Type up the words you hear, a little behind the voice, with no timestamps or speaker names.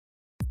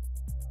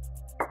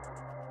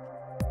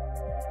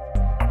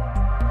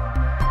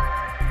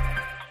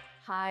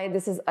Hi,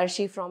 this is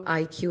Arshi from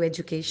IQ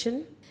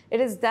Education. It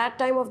is that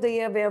time of the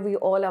year where we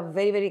all are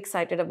very, very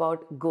excited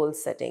about goal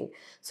setting.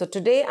 So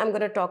today I'm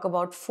going to talk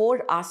about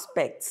 4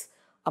 aspects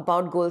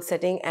about goal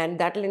setting, and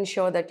that will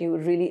ensure that you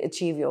really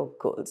achieve your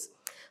goals.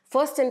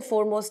 First and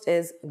foremost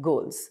is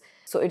goals.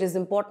 So it is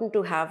important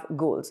to have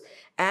goals.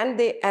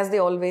 And as they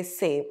always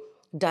say,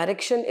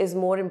 direction is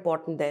more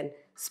important than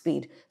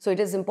speed. So it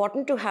is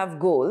important to have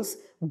goals,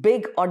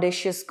 big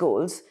audacious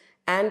goals,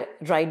 and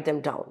write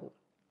them down.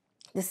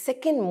 The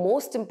second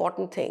most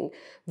important thing,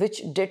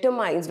 which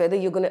determines whether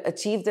you're going to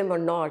achieve them or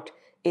not,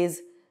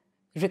 is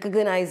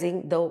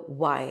recognizing the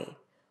why.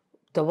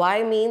 The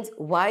why means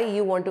why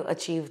you want to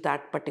achieve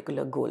that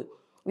particular goal.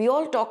 We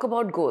all talk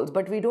about goals,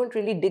 but we don't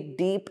really dig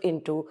deep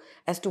into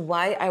as to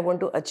why I want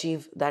to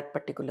achieve that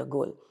particular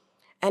goal.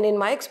 And in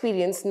my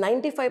experience,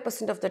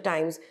 95% of the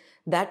times,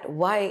 that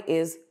why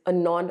is a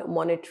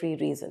non-monetary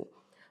reason.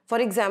 For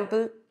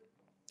example,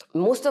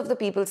 most of the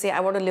people say, I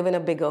want to live in a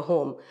bigger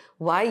home.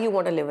 Why you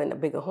want to live in a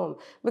bigger home?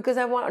 Because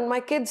I want my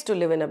kids to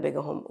live in a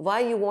bigger home.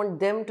 Why you want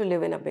them to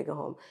live in a bigger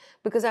home?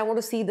 Because I want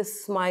to see the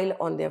smile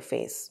on their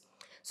face.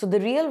 So the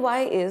real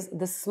why is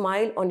the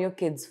smile on your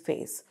kid's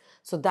face.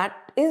 So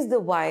that is the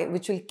why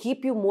which will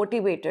keep you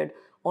motivated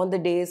on the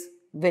days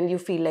when you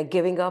feel like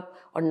giving up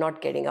or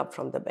not getting up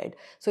from the bed.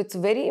 So it's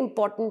very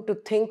important to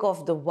think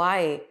of the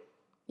why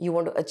you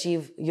want to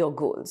achieve your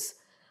goals.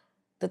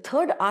 The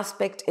third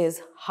aspect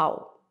is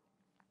how.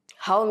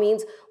 How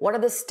means what are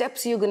the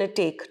steps you're going to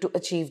take to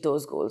achieve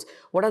those goals?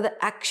 What are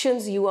the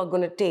actions you are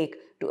going to take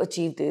to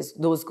achieve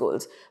those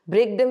goals?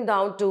 Break them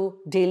down to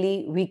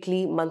daily,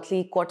 weekly,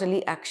 monthly,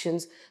 quarterly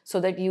actions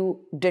so that you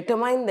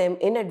determine them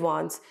in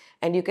advance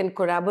and you can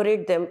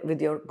corroborate them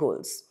with your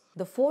goals.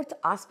 The fourth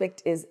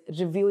aspect is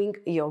reviewing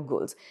your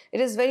goals.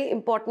 It is very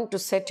important to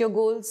set your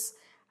goals,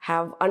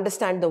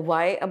 understand the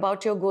why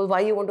about your goal, why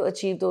you want to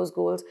achieve those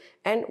goals,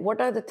 and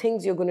what are the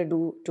things you're going to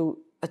do to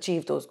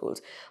achieve those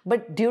goals.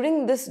 But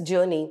during this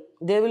journey,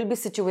 there will be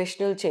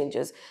situational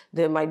changes.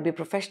 There might be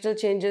professional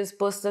changes,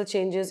 personal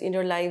changes in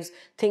your lives.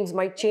 Things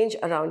might change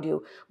around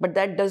you, but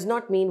that does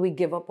not mean we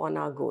give up on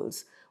our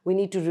goals. We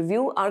need to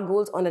review our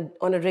goals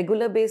on a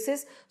regular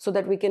basis so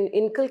that we can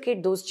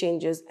inculcate those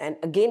changes and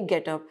again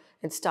get up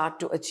and start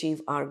to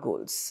achieve our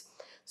goals.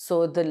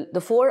 So the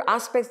 4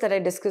 aspects that I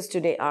discussed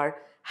today are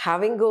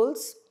having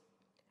goals,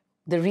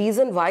 the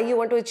reason why you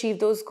want to achieve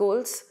those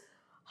goals,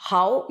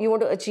 how you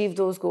want to achieve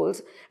those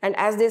goals. And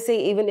as they say,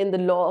 even in the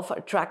law of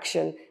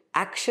attraction,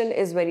 action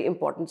is very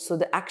important. So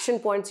the action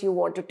points you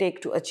want to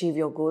take to achieve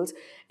your goals.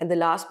 And the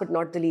last but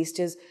not the least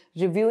is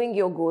reviewing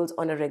your goals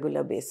on a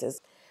regular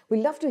basis.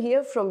 We'd love to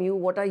hear from you.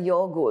 What are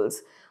your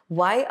goals?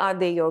 Why are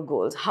they your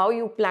goals? How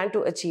you plan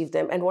to achieve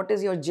them? And what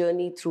is your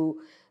journey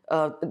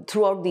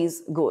throughout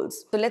these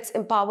goals? So let's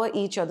empower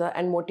each other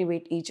and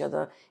motivate each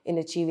other in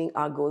achieving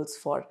our goals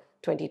for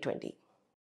 2020.